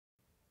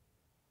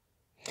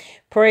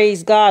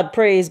Praise God,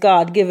 praise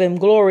God. Give him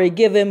glory,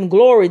 give him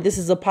glory. This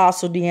is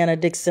Apostle DIXON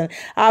Dixon.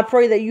 I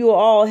pray that you are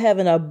all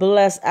having a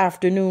blessed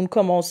afternoon.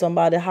 Come on,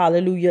 somebody.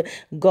 Hallelujah.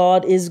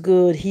 God is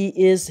good. He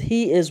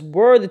is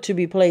worthy to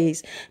be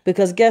praised,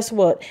 because guess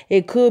what?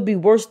 It could be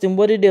worse than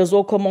what it is.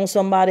 Oh, come on,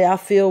 somebody. I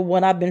feel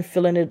when I've been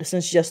feeling it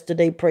since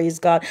yesterday. Praise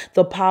God.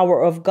 The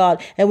power of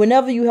God. And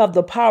whenever you have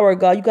the power of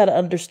God, you got to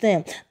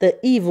understand that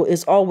evil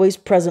is always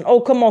present.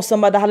 Oh, come on,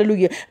 somebody.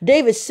 Hallelujah.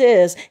 David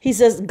says,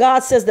 God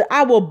says that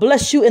I will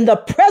bless you in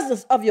the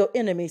presence of your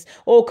enemies.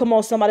 Oh, come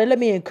on, somebody. Let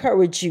me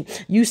encourage you.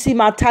 You see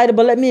my title,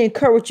 but let me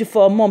encourage you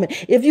for a moment.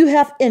 If you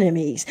have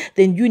enemies,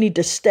 then you need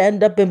to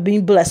stand up and be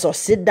blessed, or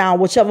sit down,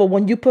 whichever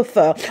one you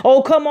prefer.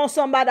 Oh, come on,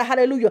 somebody.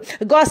 Hallelujah.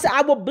 God said,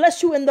 I will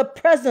bless you in the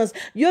presence.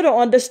 You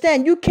don't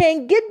understand. You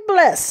can't get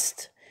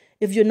blessed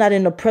if you're not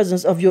in the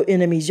presence of your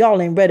enemies.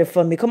 Y'all ain't ready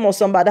for me. Come on,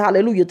 somebody.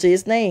 Hallelujah to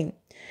his name.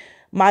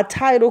 My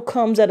title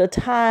comes at a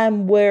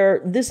time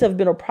where this has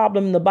been a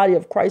problem in the body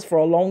of Christ for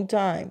a long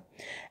time.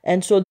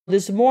 And so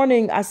this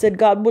morning I said,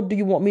 God, what do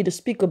you want me to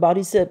speak about?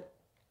 He said,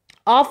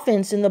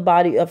 offense in the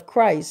body of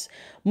Christ.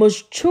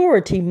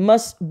 Maturity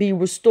must be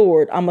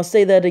restored. I'm going to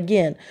say that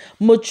again.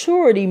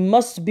 Maturity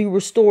must be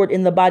restored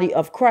in the body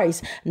of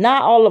Christ.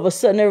 Not all of a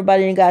sudden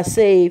everybody ain't got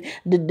saved.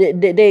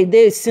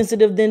 They're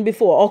sensitive than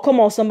before. Oh,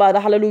 come on, somebody.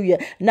 Hallelujah.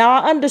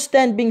 Now I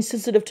understand being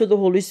sensitive to the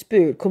Holy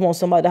Spirit. Come on,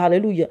 somebody.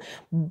 Hallelujah.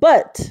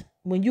 But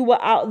when you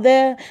were out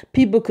there,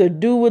 people could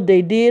do what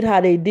they did, how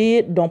they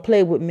did. Don't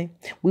play with me.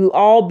 We've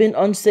all been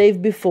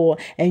unsaved before.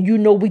 And you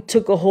know, we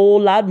took a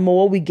whole lot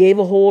more. We gave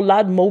a whole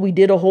lot more. We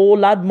did a whole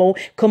lot more.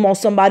 Come on,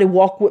 somebody,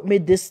 walk with me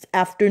this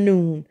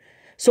afternoon.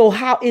 So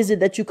how is it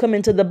that you come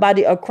into the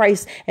body of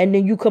Christ and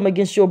then you come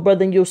against your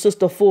brother and your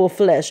sister full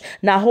flesh?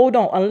 Now, hold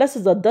on. Unless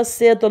it's a thus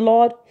saith the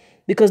Lord,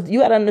 because you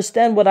got to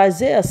understand what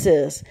Isaiah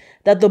says,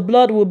 that the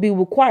blood will be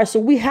required. So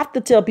we have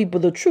to tell people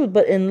the truth,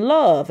 but in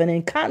love and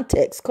in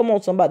context. Come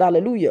on, somebody.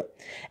 Hallelujah.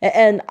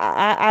 And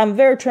I'm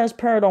very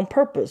transparent on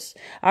purpose.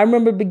 I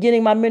remember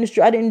beginning my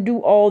ministry. I didn't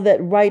do all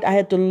that right. I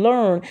had to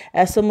learn,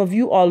 as some of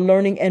you are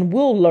learning and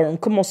will learn.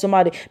 Come on,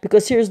 somebody.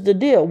 Because here's the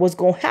deal. What's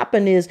going to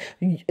happen is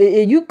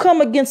you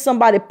come against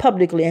somebody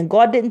publicly and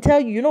God didn't tell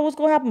you. You know what's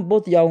going to happen?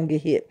 Both of y'all going to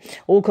get hit.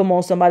 Oh, come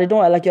on, somebody.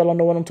 Don't act like y'all don't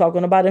know what I'm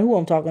talking about and who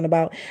I'm talking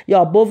about.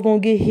 Y'all both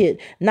going to get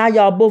hit. Now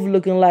y'all both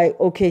looking like,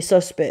 okay,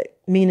 suspect.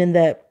 Meaning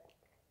that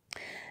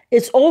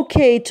it's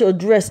okay to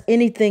address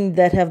anything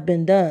that have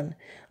been done,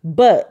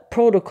 but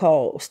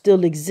protocol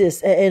still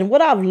exists. And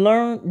what I've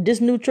learned,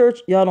 this new church,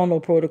 y'all don't know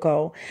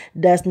protocol.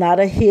 That's not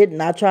a hit,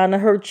 not trying to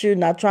hurt you,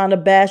 not trying to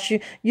bash you.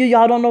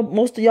 Y'all don't know,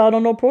 most of y'all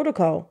don't know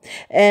protocol.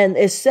 And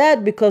it's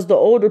sad because the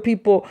older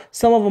people,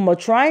 some of them are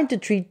trying to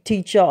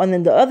teach y'all. And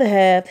then the other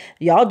half,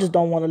 y'all just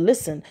don't want to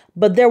listen.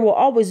 But there will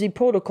always be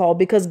protocol,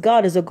 because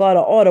God is a God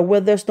of order.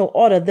 Where there's no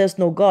order, there's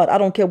no God. I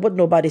don't care what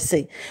nobody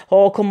say.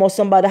 Oh, come on,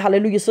 somebody.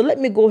 Hallelujah. So let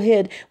me go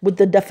ahead with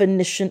the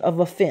definition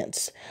of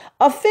offense.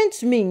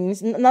 Offense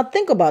means, now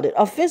think about it,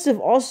 offensive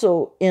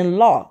also in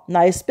law.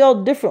 Now it's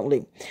spelled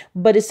differently,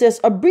 but it says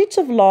a breach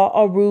of law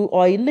or rule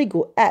or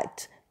illegal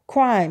act,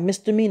 crime,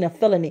 misdemeanor,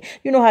 felony.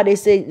 You know how they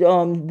say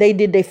they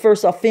did their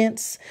first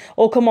offense?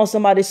 Oh, come on,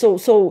 somebody.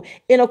 So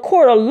in a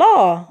court of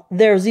law,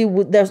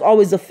 there's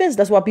always offense.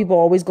 That's why people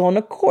always go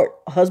to court.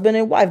 Husband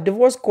and wife,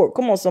 divorce court.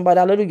 Come on, somebody.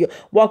 Hallelujah.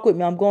 Walk with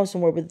me. I'm going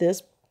somewhere with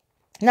this.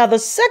 Now, the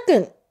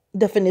second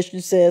definition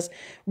says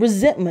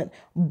resentment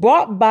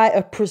brought by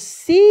a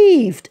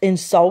perceived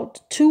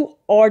insult to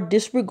or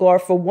disregard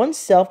for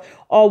oneself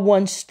or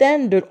one's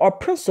standard or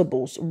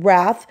principles,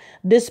 wrath,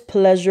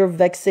 displeasure,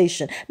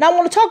 vexation. Now I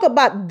want to talk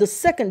about the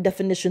second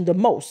definition the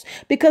most,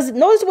 because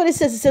notice what it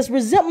says. It says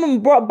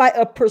resentment brought by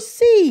a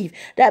perceived.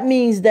 That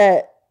means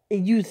that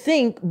you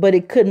think, but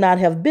it could not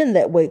have been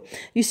that way.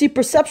 You see,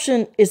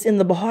 perception is in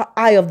the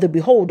eye of the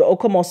beholder. Oh,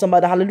 come on,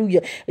 somebody.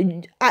 Hallelujah.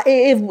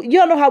 If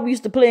y'all know how we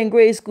used to play in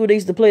grade school, they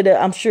used to play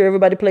that. I'm sure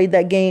everybody played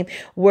that game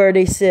where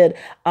they said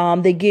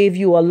they gave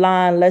you a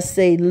line. Let's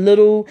say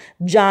little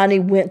Johnny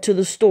went to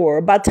the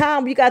store. By the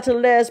time you got to the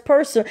last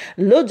person,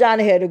 little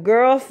Johnny had a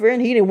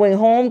girlfriend. He didn't went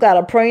home, got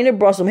a prayer,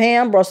 brought some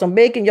ham, brought some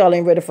bacon. Y'all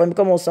ain't ready for me.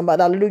 Come on,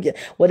 somebody. Hallelujah.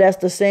 Well, that's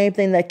the same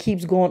thing that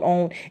keeps going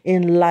on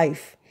in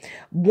life.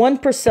 One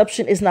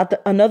perception is not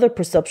another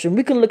perception.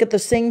 We can look at the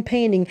same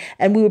painting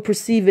and we will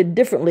perceive it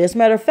differently. As a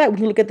matter of fact, we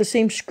can look at the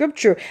same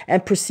scripture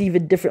and perceive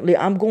it differently.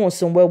 I'm going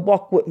somewhere.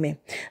 Walk with me.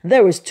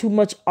 There is too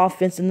much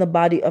offense in the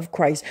body of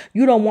Christ.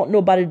 You don't want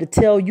nobody to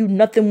tell you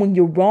nothing. When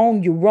you're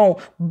wrong, you're wrong.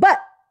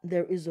 But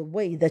there is a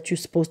way that you're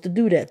supposed to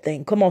do that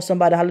thing. Come on,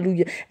 somebody.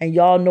 Hallelujah. And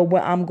y'all know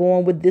where I'm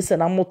going with this,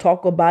 and I'm going to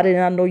talk about it.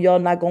 And I know y'all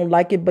not going to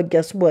like it, but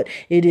guess what?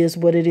 It is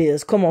what it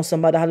is. Come on,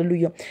 somebody.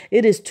 Hallelujah.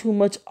 It is too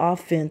much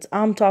offense.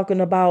 I'm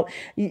talking about,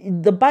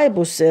 the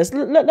Bible says,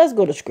 let's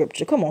go to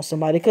scripture. Come on,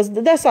 somebody, because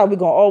that's how we're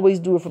going to always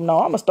do it from now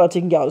on. I'm going to start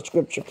taking y'all to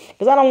scripture,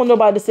 because I don't want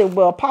nobody to say,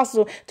 well,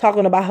 Apostle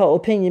talking about her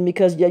opinion,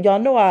 because y'all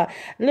know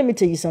let me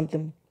tell you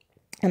something.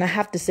 And I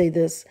have to say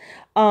this,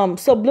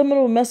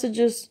 subliminal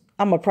messages,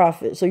 I'm a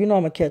prophet, so you know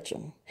I'm going to catch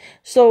them.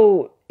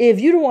 So if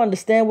you don't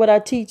understand what I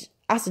teach,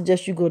 I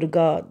suggest you go to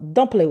God.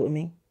 Don't play with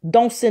me.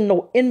 Don't send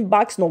no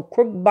inbox, no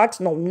crook box,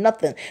 no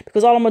nothing.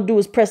 Because all I'm going to do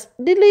is press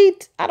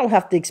delete. I don't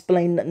have to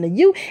explain nothing to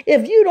you.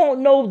 If you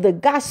don't know the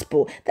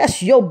gospel,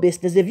 that's your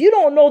business. If you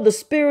don't know the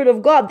Spirit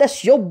of God,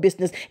 that's your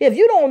business. If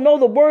you don't know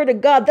the word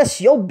of God, that's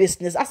your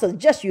business. I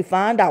suggest you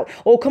find out.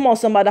 Oh, come on,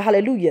 somebody.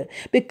 Hallelujah.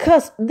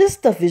 Because this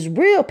stuff is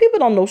real. People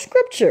don't know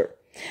scripture.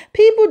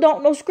 People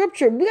don't know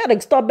scripture. We got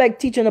to start back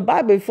teaching the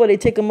Bible before they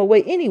take them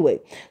away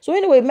anyway. So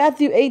anyway,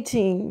 Matthew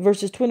 18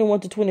 verses 21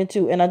 to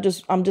 22. And I'm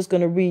just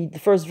going to read the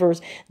first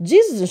verse.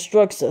 Jesus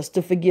instructs us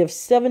to forgive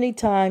 70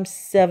 times.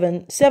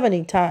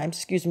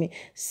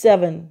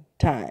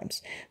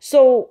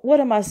 So what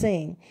am I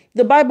saying?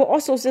 The Bible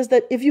also says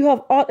that if you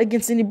have aught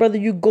against any brother,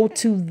 you go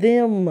to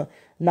them.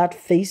 Not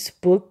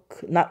Facebook,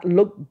 not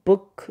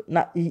Lookbook,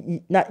 not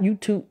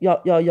YouTube.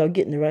 Y'all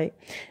getting it right?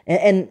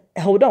 And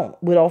hold on.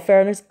 With all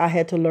fairness, I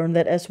had to learn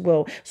that as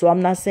well. So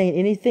I'm not saying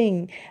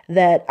anything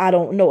that I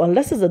don't know.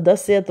 Unless it's a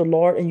thus saith the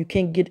Lord and you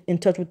can't get in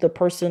touch with the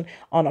person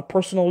on a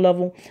personal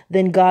level,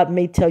 then God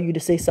may tell you to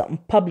say something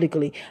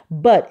publicly.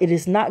 But it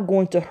is not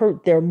going to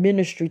hurt their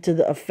ministry to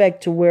the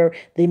effect to where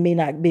they may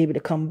not be able to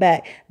come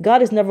back.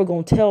 God is never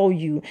going to tell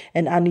you,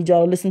 and I need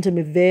y'all to listen to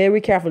me very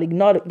carefully.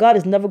 God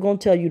is never going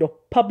to tell you to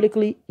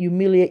publicly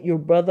humiliate your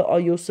brother or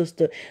your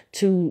sister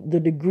to the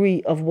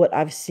degree of what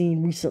I've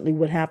seen recently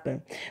what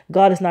happened.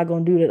 God is not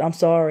going to do that. I'm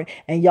sorry.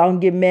 And y'all can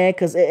get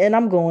mad and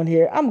I'm going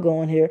here. I'm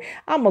going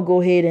to go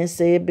ahead and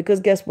say it because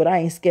guess what? I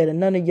ain't scared of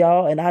none of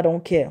y'all and I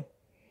don't care.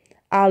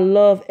 I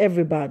love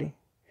everybody.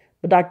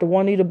 But Dr.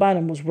 Juanita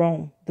Bynum was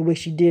wrong the way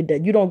she did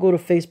that. You don't go to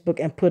Facebook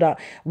and put out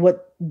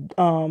what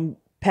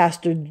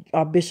Pastor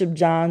Bishop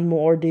John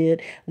Moore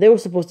did. They were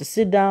supposed to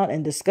sit down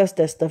and discuss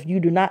that stuff. You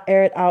do not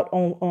air it out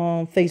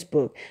on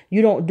Facebook.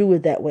 You don't do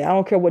it that way. I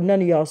don't care what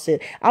none of y'all said.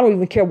 I don't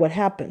even care what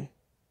happened.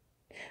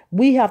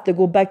 We have to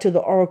go back to the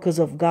oracles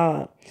of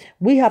God.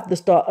 We have to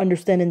start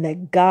understanding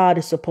that God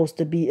is supposed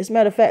to be. As a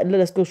matter of fact, let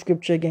us go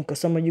scripture again, because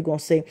some of you going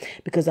to say,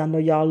 because I know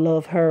y'all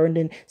love her and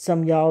then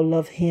some of y'all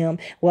love him.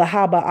 Well,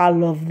 how about I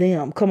love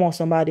them? Come on,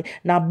 somebody.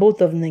 Now both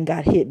of them then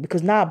got hit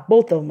because now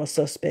both of them are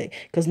suspect.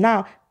 Because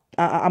now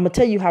I'm going to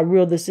tell you how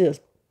real this is.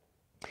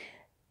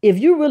 If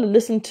you really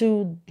listen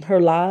to her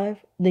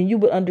live, then you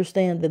would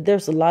understand that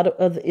there's a lot of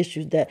other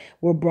issues that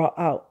were brought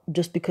out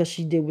just because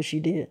she did what she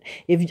did.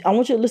 I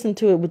want you to listen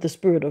to it with the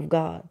Spirit of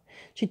God.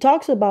 She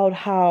talks about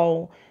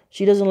how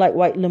she doesn't like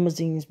white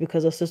limousines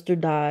because her sister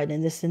died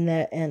and this and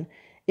that. And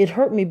it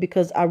hurt me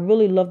because I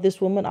really love this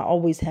woman. I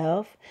always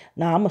have.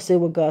 Now I'm going to say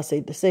what God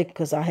said to say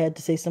because I had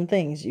to say some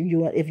things.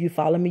 If you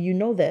follow me, you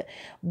know that.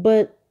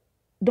 But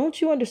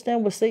don't you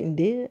understand what Satan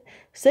did?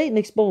 Satan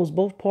exposed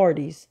both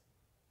parties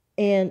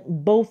and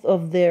both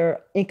of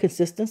their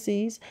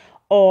inconsistencies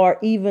or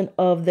even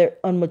of their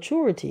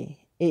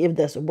immaturity, if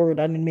that's a word.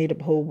 I didn't made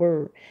up a whole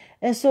word.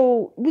 And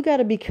so we got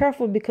to be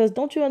careful because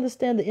don't you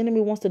understand the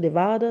enemy wants to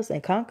divide us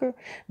and conquer?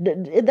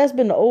 That's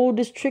been the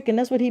oldest trick, and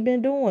that's what he's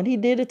been doing. He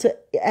did it to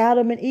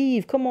Adam and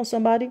Eve. Come on,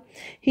 somebody.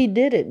 He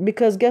did it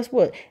because guess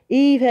what?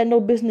 Eve had no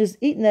business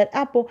eating that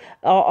apple.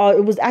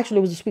 It was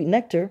a sweet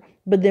nectar.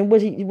 But then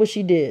what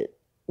she did?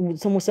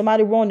 So when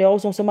somebody wrong, they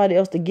always want somebody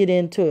else to get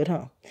into it,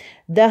 huh?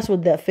 That's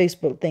what that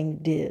Facebook thing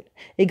did.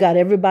 It got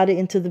everybody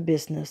into the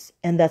business,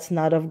 and that's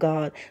not of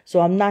God.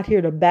 So I'm not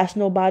here to bash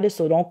nobody,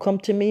 so don't come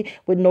to me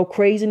with no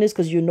craziness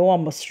because you know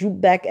I'm going to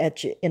shoot back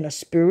at you in a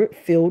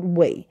spirit-filled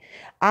way.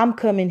 I'm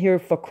coming here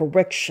for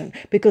correction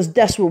because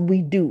that's what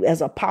we do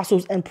as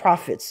apostles and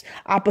prophets,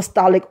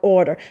 apostolic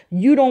order.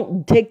 You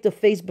don't take to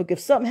Facebook. If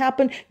something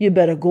happened, you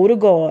better go to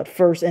God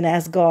first and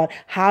ask God,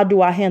 how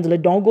do I handle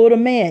it? Don't go to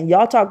man.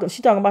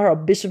 She's talking about her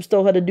bishop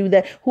told her to do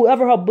that.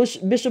 Whoever her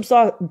bishop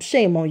saw,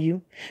 shame on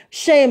you.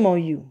 Shame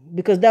on you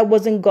because that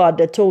wasn't God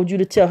that told you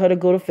to tell her to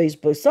go to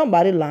Facebook.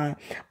 Somebody lying.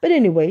 But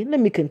anyway, let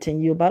me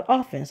continue about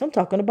offense. I'm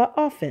talking about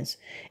offense.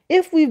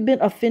 If we've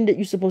been offended,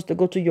 you're supposed to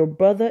go to your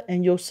brother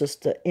and your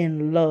sister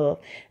in love.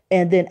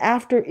 And then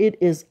after it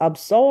is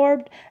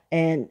absorbed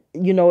and,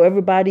 you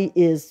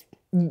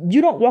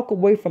don't walk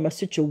away from a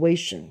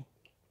situation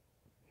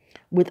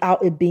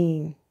without it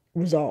being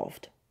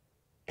resolved.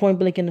 Point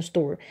blank in the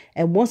story.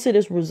 And once it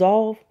is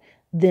resolved,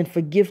 then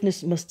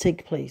forgiveness must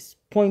take place.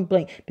 Point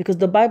blank. Because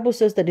the Bible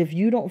says that if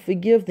you don't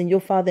forgive, then your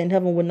Father in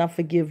heaven will not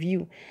forgive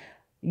you.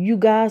 You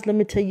guys, let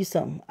me tell you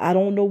something. I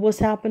don't know what's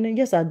happening.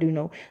 Yes, I do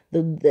know.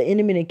 The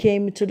enemy that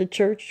came into the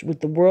church with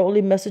the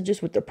worldly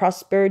messages, with the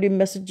prosperity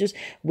messages,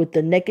 with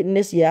the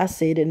nakedness. Yeah, I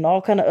said it, and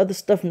all kind of other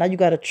stuff. Now you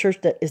got a church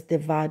that is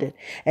divided,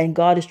 and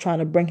God is trying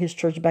to bring his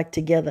church back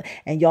together.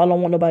 And y'all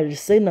don't want nobody to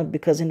say nothing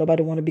because ain't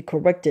nobody want to be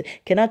corrected.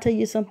 Can I tell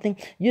you something?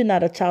 You're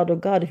not a child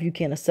of God if you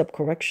can't accept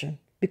correction.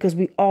 because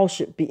we all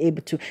should be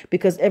able to.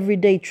 Because every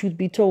day, truth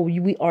be told,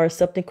 we are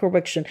accepting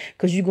correction,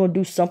 because you're going to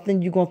do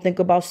something. You're going to think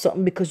about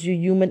something, because you're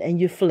human and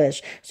you're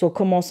flesh. So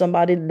come on,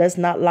 somebody, let's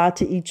not lie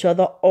to each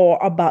other or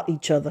about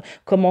each other.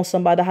 Come on,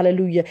 somebody.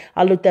 Hallelujah.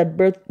 I looked at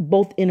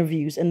both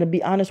interviews, and to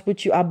be honest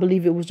with you, I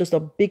believe it was just a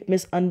big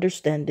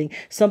misunderstanding,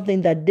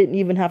 something that didn't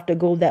even have to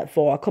go that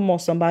far. Come on,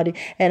 somebody.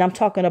 And I'm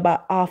talking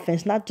about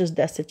offense, not just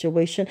that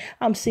situation.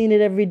 I'm seeing it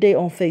every day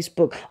on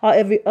Facebook, or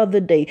every other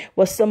day,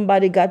 where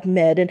somebody got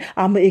mad and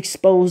I'm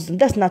exposed them.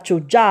 That's not your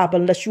job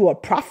unless you're a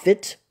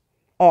prophet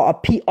or a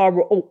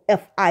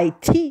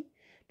PROPHET.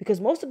 Because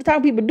most of the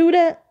time people do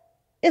that,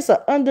 it's an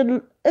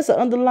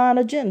underlying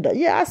agenda.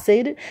 Yeah, I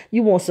said it.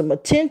 You want some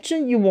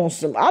attention. You want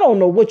some, I don't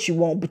know what you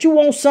want, but you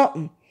want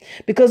something.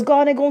 Because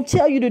God ain't going to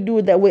tell you to do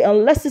it that way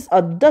unless it's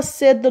a thus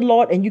said the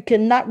Lord, and you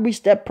cannot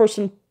reach that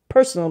person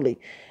personally.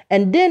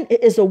 And then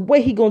it is a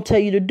way he going to tell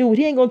you to do it.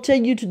 He ain't going to tell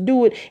you to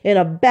do it in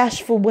a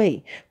bashful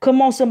way.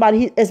 Come on,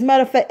 somebody. As a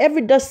matter of fact,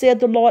 every thus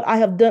said the Lord I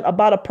have done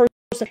about a person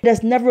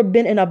that's never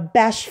been in a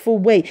bashful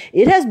way.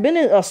 It has been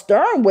in a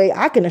stern way.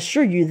 I can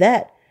assure you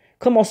that.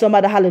 Come on,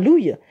 somebody.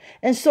 Hallelujah.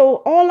 And so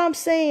all I'm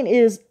saying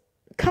is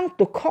count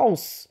the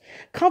costs.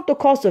 Count the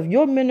cost of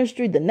your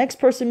ministry, the next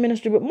person's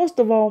ministry. But most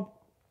of all,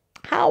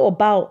 how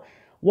about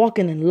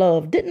walking in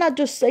love? Didn't I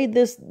just say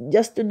this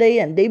yesterday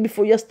and day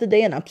before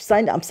yesterday? And I'm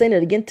saying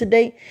it again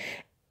today.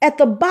 At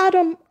the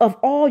bottom of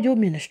all your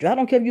ministry, I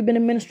don't care if you've been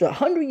in ministry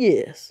 100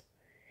 years.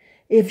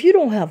 If you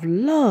don't have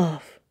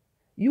love,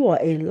 you are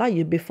a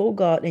liar before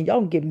God, and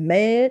y'all get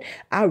mad.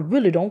 I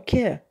really don't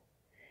care.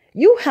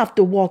 You have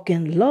to walk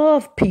in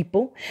love,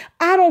 people.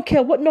 I don't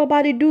care what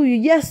nobody do you.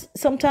 Yes,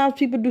 sometimes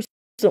people do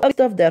some other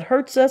stuff that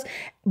hurts us,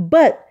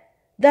 but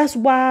that's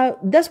why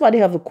they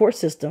have a court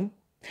system.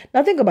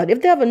 Now think about it.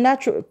 If they have a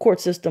natural court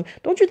system,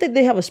 don't you think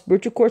they have a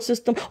spiritual court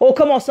system? Oh,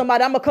 come on,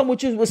 somebody. I'm going to come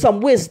with you with some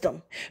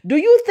wisdom. Do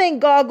you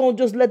think God going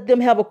to just let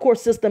them have a court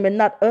system and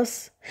not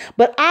us?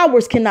 But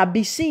ours cannot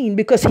be seen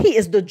because he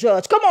is the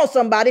judge. Come on,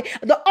 somebody.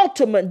 The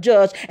ultimate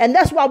judge. And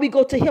that's why we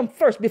go to him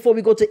first before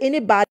we go to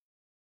anybody.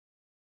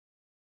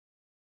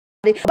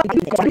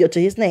 To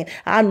his name.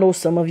 I know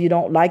some of you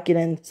don't like it,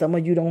 and some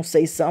of you don't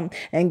say something.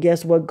 And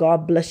guess what?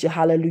 God bless you.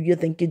 Hallelujah.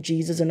 Thank you,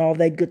 Jesus, and all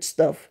that good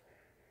stuff.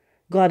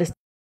 God is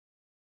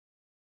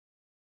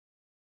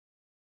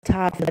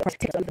tired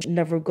of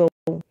never go.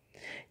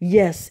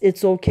 Yes,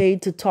 it's okay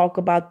to talk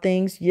about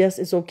things. Yes,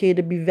 it's okay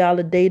to be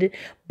validated,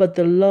 but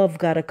the love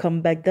got to come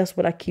back. That's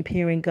what I keep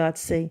hearing God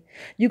say.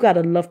 You got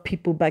to love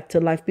people back to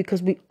life,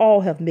 because we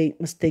all have made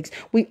mistakes.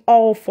 We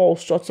all fall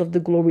short of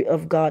the glory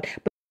of God.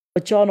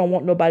 But y'all don't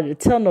want nobody to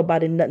tell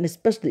nobody nothing,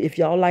 especially if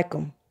y'all like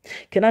them.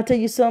 Can I tell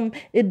you something?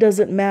 It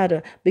doesn't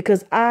matter,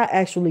 because I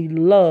actually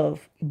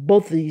love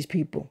both of these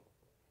people.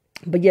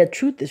 But yet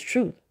truth is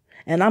truth.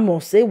 And I'm going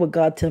to say what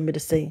God tell me to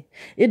say.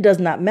 It does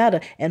not matter.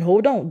 And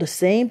hold on. The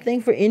same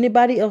thing for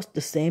anybody else.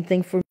 The same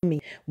thing for me.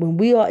 When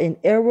we are in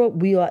error,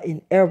 we are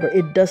in error.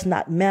 It does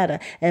not matter.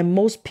 And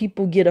most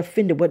people get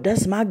offended. Well,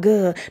 that's my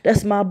girl.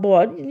 That's my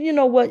boy. You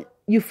know what?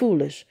 You're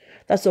foolish.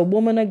 That's a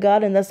woman of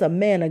God, and that's a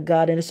man of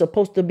God. And it's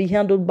supposed to be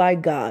handled by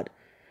God.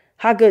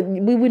 How could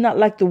we're not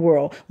like the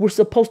world? We're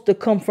supposed to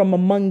come from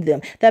among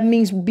them. That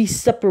means be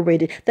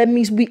separated. That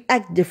means we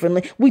act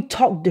differently. We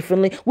talk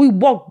differently. We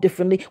walk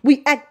differently.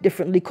 We act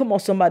differently. Come on,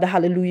 somebody.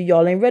 Hallelujah.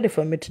 Y'all ain't ready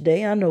for me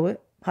today. I know it.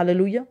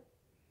 Hallelujah.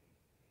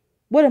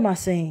 What am I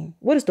saying?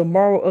 What is the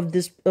moral of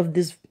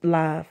this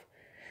live?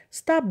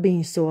 Stop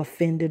being so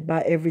offended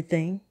by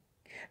everything.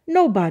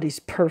 Nobody's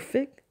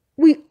perfect.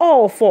 We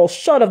all fall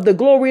short of the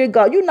glory of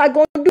God. You're not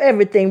going to do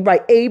everything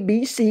right. A,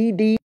 B, C,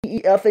 D,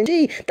 E, F, and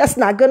G. That's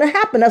not going to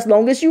happen as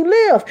long as you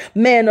live.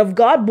 Man of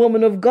God,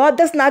 woman of God,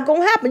 that's not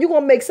going to happen. You're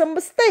going to make some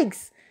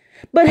mistakes.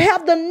 But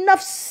have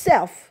enough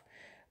self-love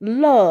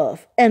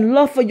and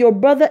love for your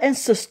brother and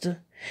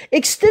sister.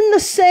 Extend the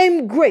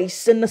same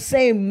grace and the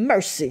same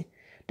mercy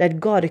that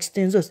God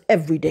extends us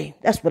every day.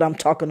 That's what I'm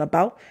talking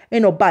about.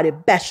 Ain't nobody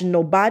bashing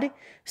nobody.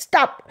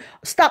 Stop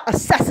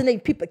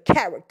assassinating people's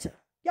character.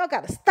 Y'all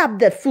got to stop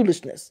that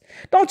foolishness.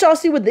 Don't y'all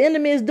see what the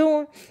enemy is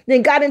doing?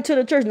 Then got into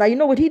the church. Now, you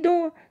know what he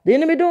doing? The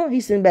enemy doing?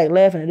 He's sitting back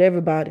laughing at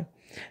everybody.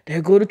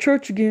 There go to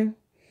church again.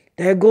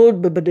 There go,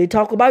 but they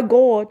talk about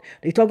God.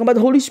 They talk about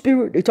the Holy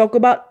Spirit. They talk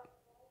about,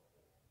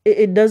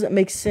 it doesn't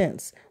make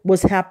sense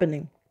what's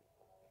happening.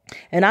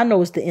 And I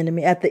know it's the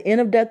enemy. At the end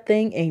of that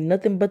thing, ain't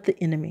nothing but the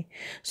enemy.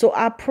 So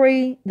I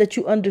pray that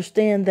you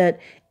understand that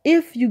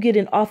if you get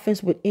in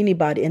offense with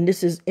anybody, and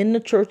this is in the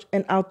church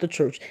and out the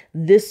church,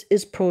 this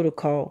is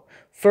protocol.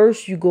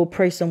 First, you go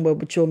pray somewhere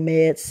with your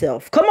mad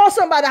self. Come on,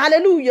 somebody.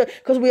 Hallelujah.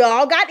 Because we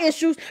all got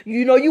issues.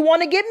 You know you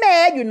want to get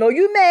mad. You know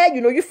you're mad. You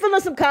know you're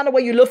feeling some kind of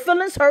way. Your little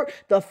feelings hurt.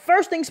 The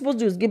first thing you're supposed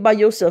to do is get by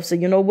yourself. Say,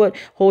 you know what?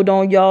 Hold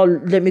on, y'all.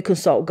 Let me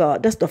consult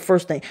God. That's the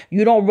first thing.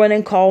 You don't run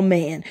and call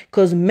man,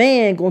 because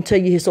man going to tell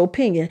you his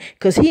opinion,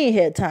 because he ain't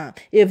had time.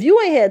 If you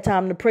ain't had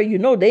time to pray, you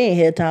know they ain't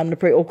had time to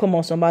pray. Oh, come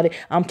on, somebody.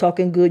 I'm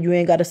talking good. You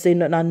ain't got to say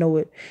nothing. I know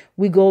it.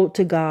 We go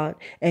to God,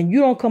 and you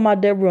don't come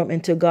out that room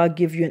until God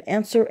gives you an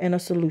answer and a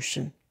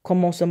solution.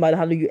 Come on, somebody,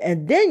 hallelujah.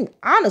 And then,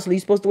 honestly,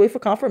 you're supposed to wait for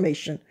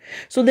confirmation.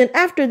 So then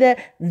after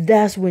that,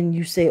 that's when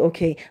you say,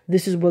 okay,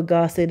 this is what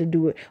God said to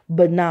do it.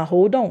 But now,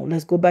 hold on.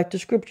 Let's go back to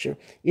scripture.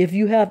 If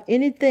you have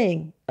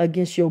anything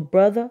against your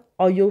brother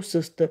or your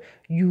sister,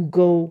 you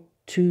go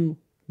to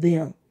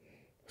them.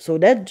 So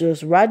that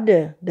just right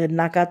there, that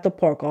knock out the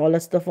park, all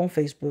that stuff on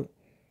Facebook.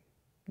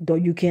 Though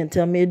you can't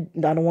tell me,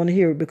 I don't want to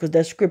hear it because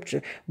that's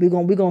scripture. We're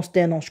gonna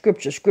stand on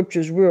scripture.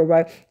 Scripture is real,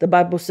 right? The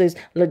Bible says,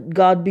 let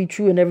God be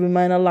true and every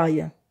man a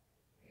liar.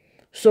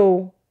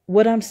 So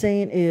what I'm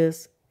saying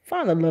is,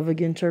 find the love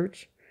again,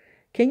 church.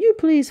 Can you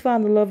please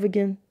find the love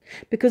again?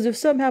 Because if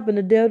something happened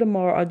today or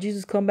tomorrow, or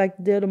Jesus come back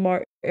today or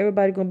tomorrow,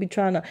 everybody going to be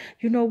trying to,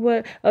 you know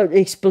what,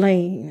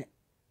 explain.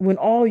 When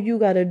all you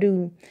got to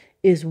do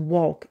is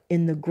walk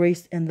in the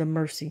grace and the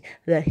mercy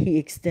that he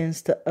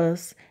extends to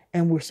us,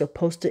 and we're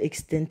supposed to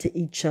extend to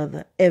each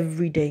other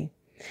every day.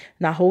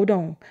 Now, hold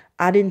on.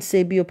 I didn't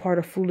say be a part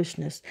of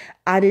foolishness.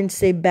 I didn't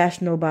say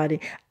bash nobody.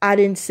 I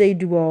didn't say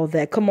do all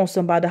that. Come on,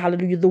 somebody.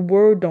 Hallelujah. The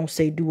word don't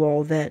say do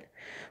all that.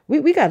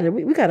 We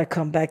gotta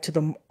come back to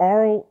the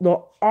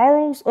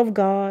orals of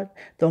God,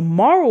 the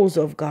morals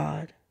of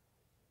God.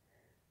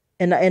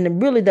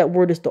 And really that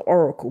word is the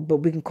oracle, but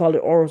we can call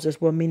it orals as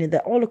well, meaning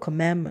that all the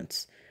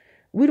commandments.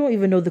 We don't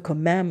even know the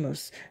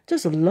commandments.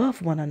 Just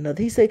love one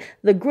another. He said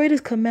the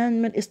greatest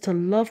commandment is to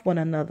love one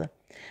another.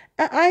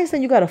 I ain't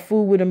saying you got to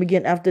fool with them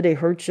again after they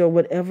hurt you or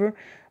whatever,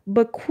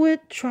 but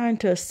quit trying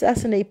to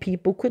assassinate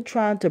people. Quit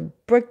trying to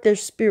break their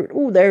spirit.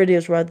 Oh, there it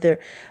is right there.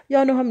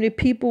 Y'all know how many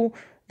people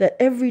that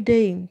every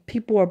day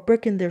people are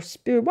breaking their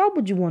spirit. Why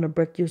would you want to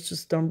break your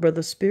sister and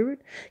brother's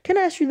spirit? Can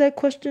I ask you that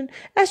question?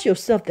 Ask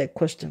yourself that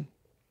question.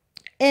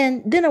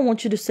 And then I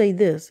want you to say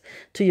this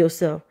to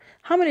yourself.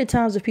 How many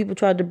times have people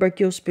tried to break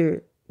your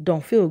spirit?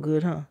 Don't feel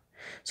good, huh?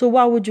 So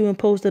why would you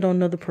impose that on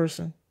another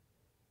person?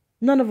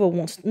 None of us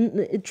wants,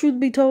 truth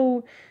be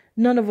told,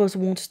 none of us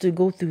wants to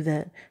go through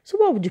that. So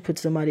why would you put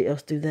somebody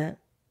else through that?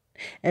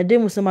 And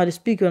then when somebody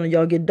speaks on it,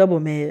 y'all get double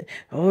mad.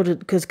 Oh,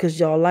 because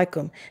y'all like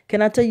them.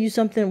 Can I tell you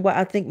something? Why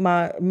I think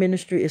my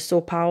ministry is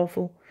so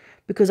powerful?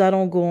 Because I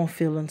don't go on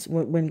feelings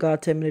when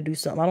God tell me to do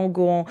something. I don't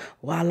go on,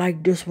 well, I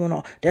like this one.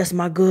 Or that's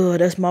my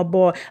good. That's my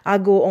boy. I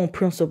go on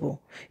principle.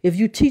 If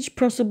you teach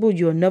principle,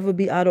 you'll never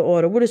be out of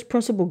order. What is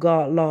principle?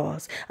 God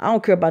laws. I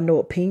don't care about no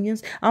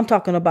opinions. I'm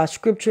talking about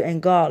scripture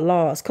and God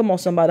laws. Come on,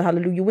 somebody.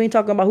 Hallelujah. We ain't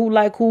talking about who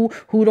like who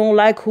don't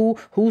like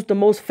who's the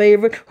most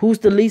favorite, who's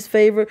the least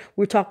favorite.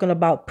 We're talking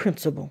about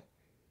principle.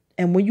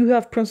 And when you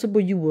have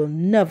principle, you will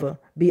never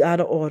be out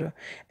of order.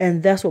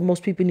 And that's what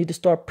most people need to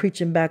start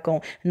preaching back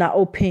on. Not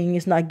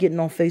opinions, not getting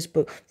on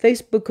Facebook.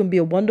 Facebook can be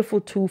a wonderful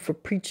tool for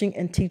preaching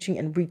and teaching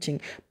and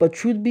reaching. But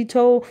truth be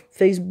told,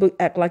 Facebook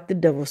act like the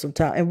devil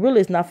sometimes. And really,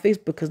 it's not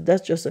Facebook because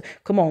that's just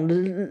come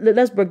on,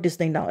 let's break this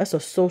thing down. That's a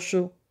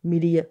social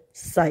media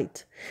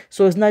site.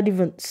 So it's not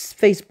even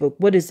Facebook.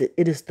 What is it?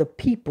 It is the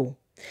people.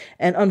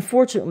 And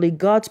unfortunately,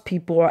 God's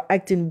people are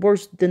acting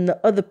worse than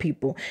the other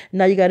people.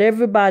 Now you got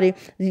everybody,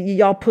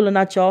 y'all pulling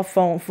out y'all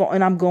phone,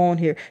 and I'm going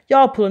here.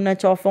 Y'all pulling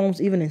out y'all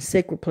phones, even in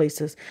sacred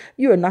places.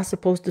 You are not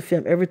supposed to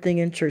film everything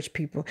in church,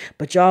 people.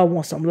 But y'all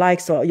want some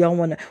likes, or y'all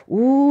want to,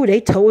 ooh, they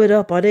toe it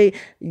up, or y'all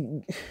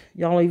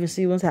don't even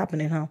see what's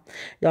happening, huh?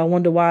 Y'all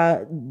wonder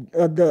why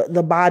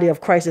the body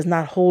of Christ is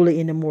not holy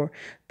anymore.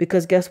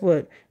 Because guess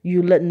what?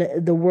 You're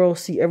letting the world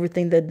see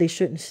everything that they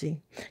shouldn't see.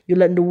 You're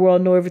letting the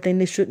world know everything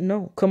they shouldn't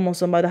know. Come on,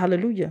 somebody.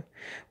 Hallelujah.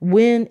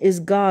 When is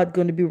God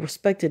going to be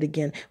respected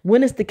again?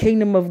 When is the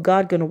kingdom of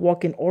God going to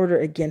walk in order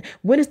again?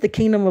 When is the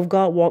kingdom of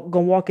God going to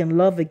walk in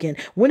love again?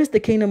 When is the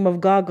kingdom of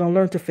God going to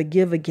learn to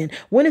forgive again?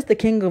 When is the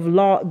king of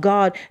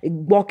God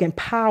walk in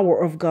power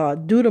of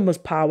God?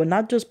 Dunamis power,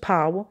 not just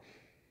power.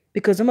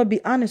 Because I'm going to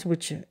be honest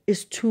with you.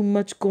 It's too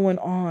much going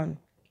on.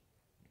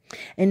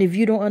 And if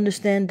you don't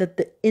understand that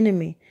the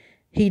enemy,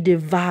 he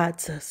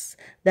divides us.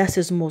 That's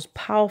his most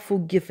powerful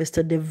gift, is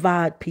to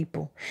divide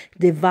people.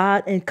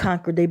 Divide and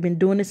conquer. They've been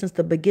doing it since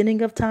the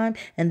beginning of time,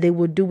 and they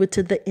will do it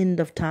to the end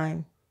of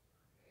time.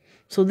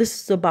 So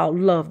this is about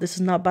love. This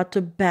is not about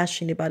to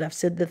bash anybody. I've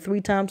said that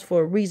 3 times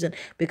for a reason,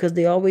 because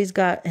they always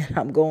got, and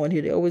I'm going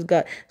here, they always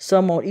got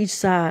some on each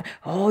side.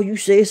 Oh, you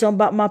say something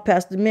about my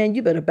pastor. Man,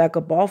 you better back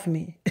up off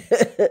me,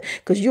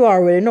 because you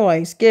already know I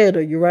ain't scared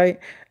of you, right?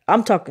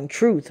 I'm talking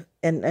truth.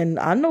 And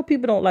I know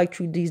people don't like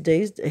truth these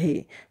days.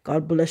 Hey,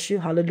 God bless you.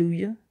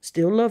 Hallelujah.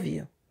 Still love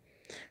you.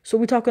 So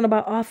we're talking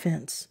about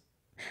offense.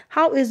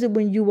 How is it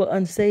when you were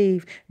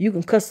unsaved, you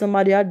can cuss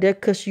somebody out, they'll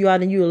cuss you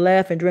out, and you'll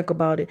laugh and drink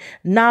about it?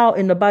 Now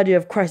in the body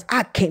of Christ,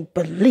 I can't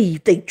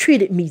believe they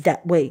treated me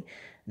that way.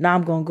 Now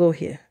I'm going to go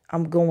here.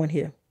 I'm going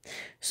here.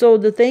 So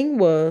the thing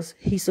was,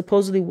 he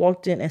supposedly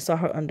walked in and saw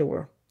her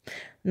underwear.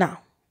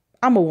 Now,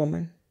 I'm a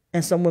woman,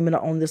 and some women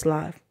are on this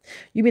live.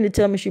 You mean to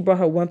tell me she brought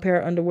her one pair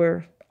of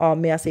underwear? Or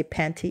may I say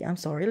panty? I'm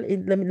sorry.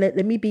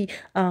 Let me be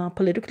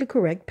politically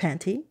correct.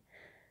 Panty.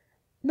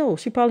 No,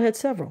 she probably had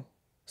several.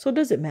 So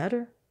does it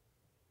matter?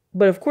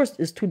 But of course,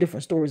 there's 2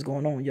 different stories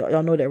going on.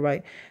 Y'all know that,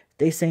 right?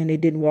 They saying they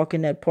didn't walk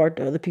in that part.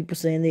 The other people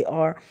saying they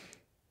are.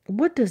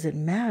 What does it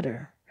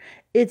matter?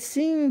 It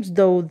seems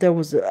though there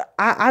was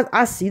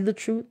I see the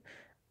truth.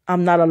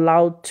 I'm not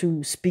allowed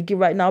to speak it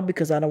right now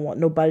because I don't want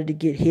nobody to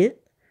get hit.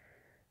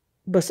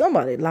 But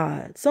somebody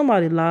lied.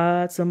 Somebody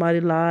lied. Somebody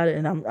lied,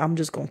 and I'm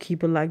just gonna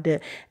keep it like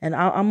that. And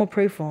I'm gonna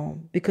pray for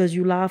them because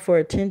you lie for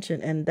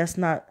attention, and that's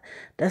not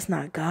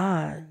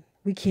God.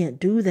 We can't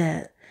do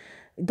that.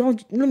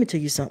 Let me tell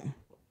you something.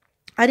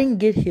 I didn't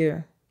get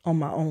here on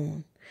my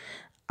own.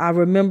 I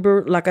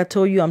remember, like I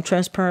told you, I'm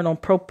transparent on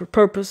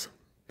purpose.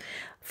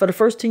 For the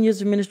first 10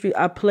 years of ministry,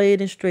 I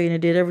played and strayed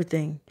and did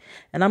everything.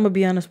 And I'm gonna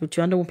be honest with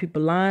you. I know when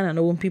people lying. I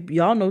know when people,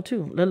 y'all know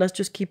too. Let's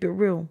just keep it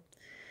real.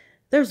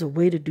 There's a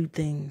way to do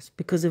things,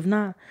 because if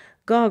not,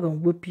 God gonna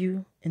whip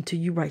you until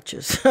you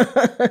righteous.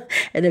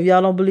 And if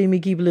y'all don't believe me,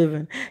 keep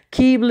living.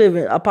 Keep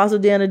living. Apostle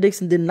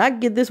DIXON did not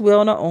get this way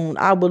on her own.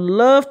 I would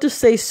love to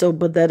say so,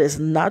 but that is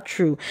not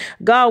true.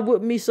 God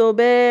whipped me so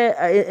bad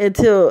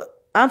until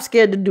I'm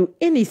scared to do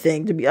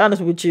anything, to be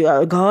honest with you.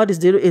 God, is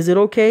it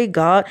okay?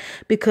 God,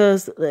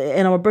 because,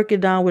 and I'm gonna break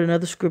it down with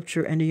another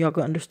scripture, and then y'all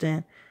gonna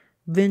understand.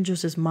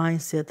 Vengeance is mine,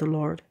 said the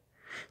Lord.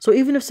 So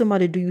even if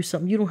somebody do you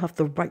something, you don't have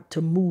the right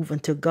to move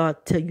until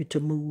God tell you to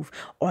move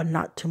or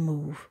not to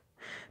move.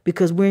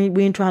 Because we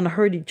ain't trying to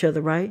hurt each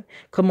other, right?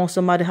 Come on,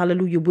 somebody,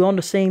 hallelujah. We're on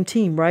the same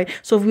team, right?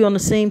 So if we're on the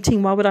same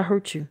team, why would I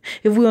hurt you?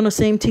 If we're on the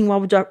same team, why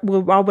would I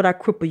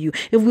cripple you?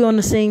 If we're on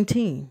the same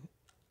team,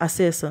 I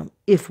said something,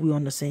 if we're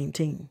on the same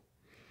team.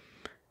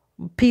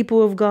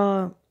 People of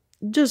God,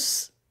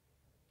 just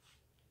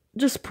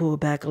pull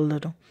back a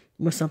little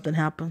when something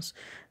happens.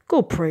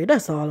 Go pray.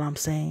 That's all I'm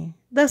saying.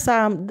 That's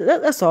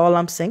all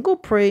I'm saying. Go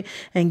pray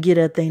and get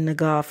that thing to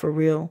God for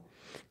real.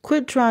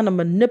 Quit trying to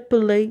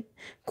manipulate.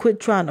 Quit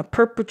trying to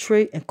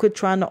perpetrate, and quit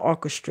trying to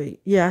orchestrate.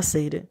 Yeah, I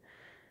said it.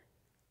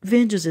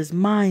 Vengeance is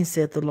mine,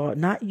 said the Lord,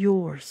 not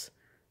yours,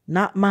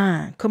 not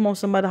mine. Come on,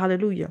 somebody,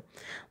 hallelujah.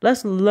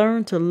 Let's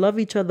learn to love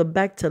each other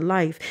back to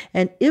life.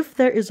 And if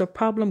there is a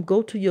problem,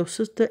 go to your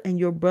sister and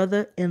your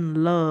brother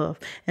in love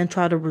and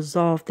try to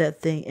resolve that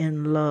thing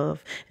in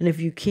love. And if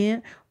you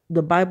can't,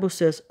 the Bible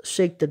says,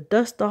 shake the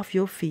dust off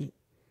your feet.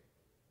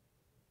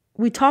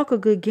 We talk a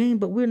good game,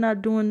 but we're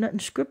not doing nothing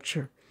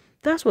scripture.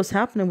 That's what's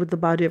happening with the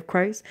body of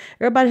Christ.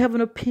 Everybody have an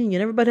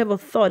opinion. Everybody have a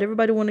thought.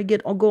 Everybody want to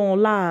go on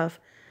live.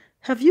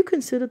 Have you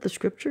considered the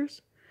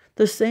scriptures?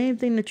 The same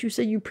thing that you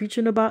say you're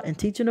preaching about and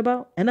teaching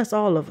about? And that's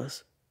all of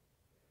us.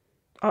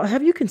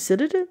 Have you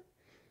considered it?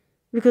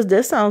 Because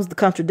that sounds the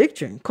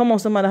contradiction. Come on,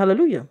 somebody,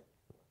 hallelujah.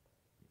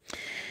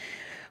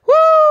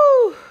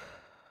 Woo!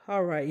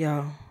 All right,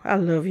 y'all. I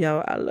love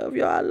y'all. I love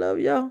y'all. I love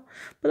y'all.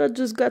 But I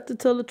just got to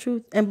tell the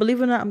truth. And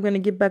believe it or not, I'm going to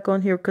get back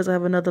on here because I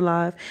have another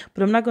live.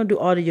 But I'm not going to do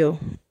audio.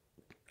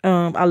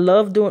 I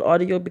love doing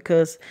audio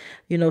because,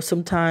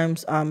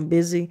 sometimes I'm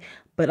busy.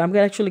 But I'm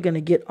actually going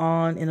to get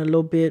on in a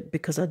little bit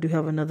because I do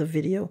have another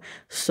video.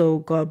 So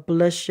God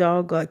bless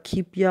y'all. God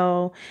keep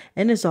y'all.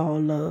 And it's all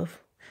love.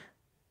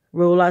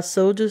 Roll out,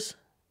 soldiers.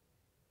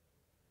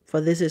 For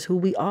this is who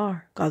we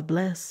are. God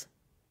bless.